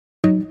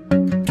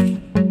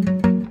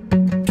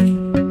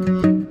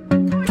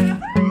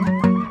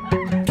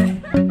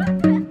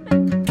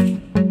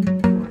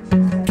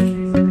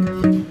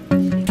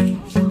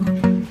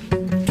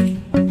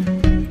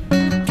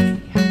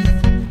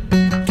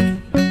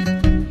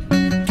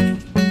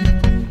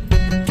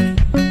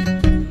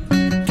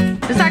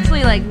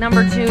like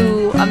number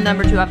two of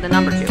number two of the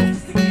number two.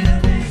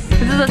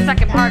 This is the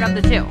second part of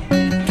the two.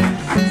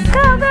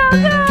 Go, go,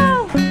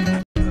 go!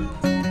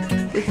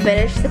 We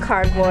finished the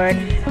cardboard.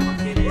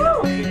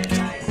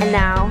 And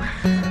now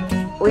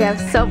we have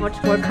so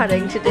much more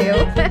cutting to do.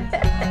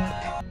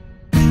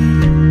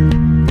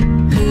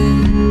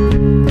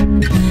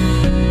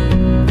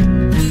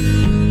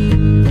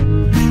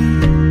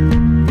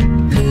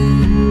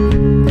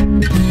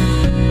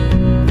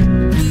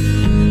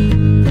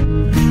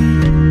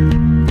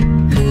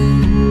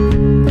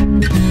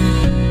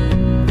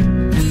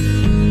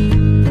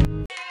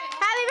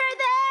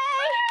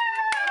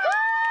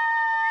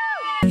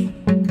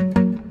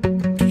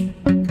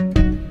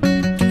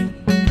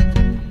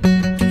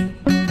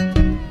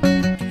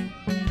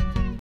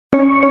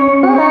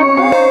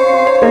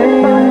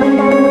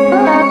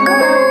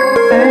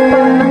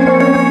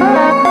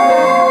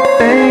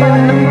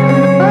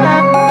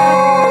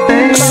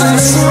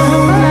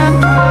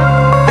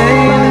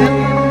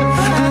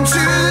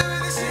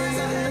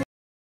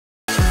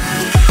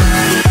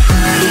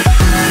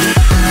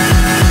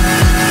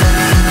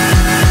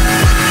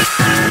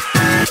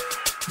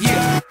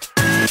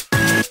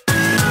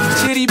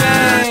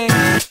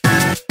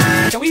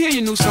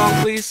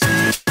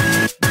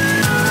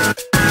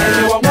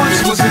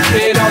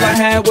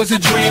 Was a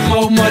dream,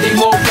 more money,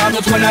 more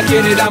problems. When I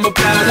get it, I'm a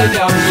pound it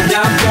up.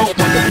 Now I'm broke,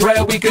 want the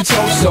bread we could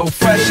toast. So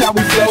fresh how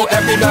we flow,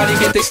 everybody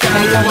get their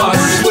style from us.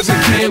 Was a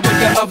kid with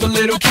the other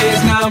little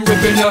kids. Now I'm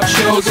ripping up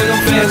shows and the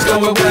fans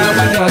going wild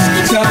with us.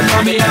 Tell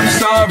mommy I'm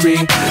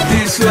sorry,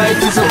 this life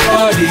is a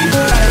party.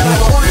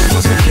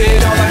 Was a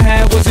kid, all I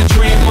had was a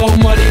dream, more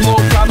money, more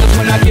problems.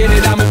 When I get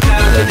it, I'm a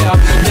pound it up.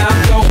 Now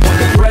I'm broke,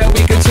 want the bread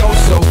we could toast.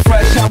 So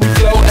fresh how we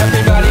flow,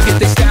 everybody get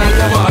their style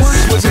from us.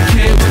 Was a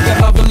kid with the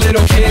other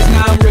little kids.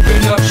 Now I'm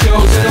ripping up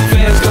shows and the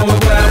fans going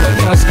wild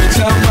with us.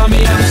 Tell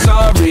mommy I'm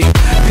sorry,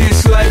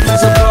 this life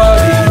is a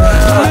party. I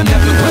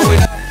never know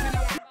it.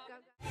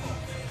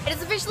 It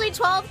is officially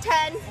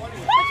 12:10,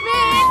 which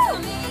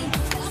means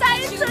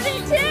Science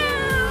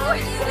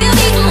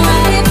 22!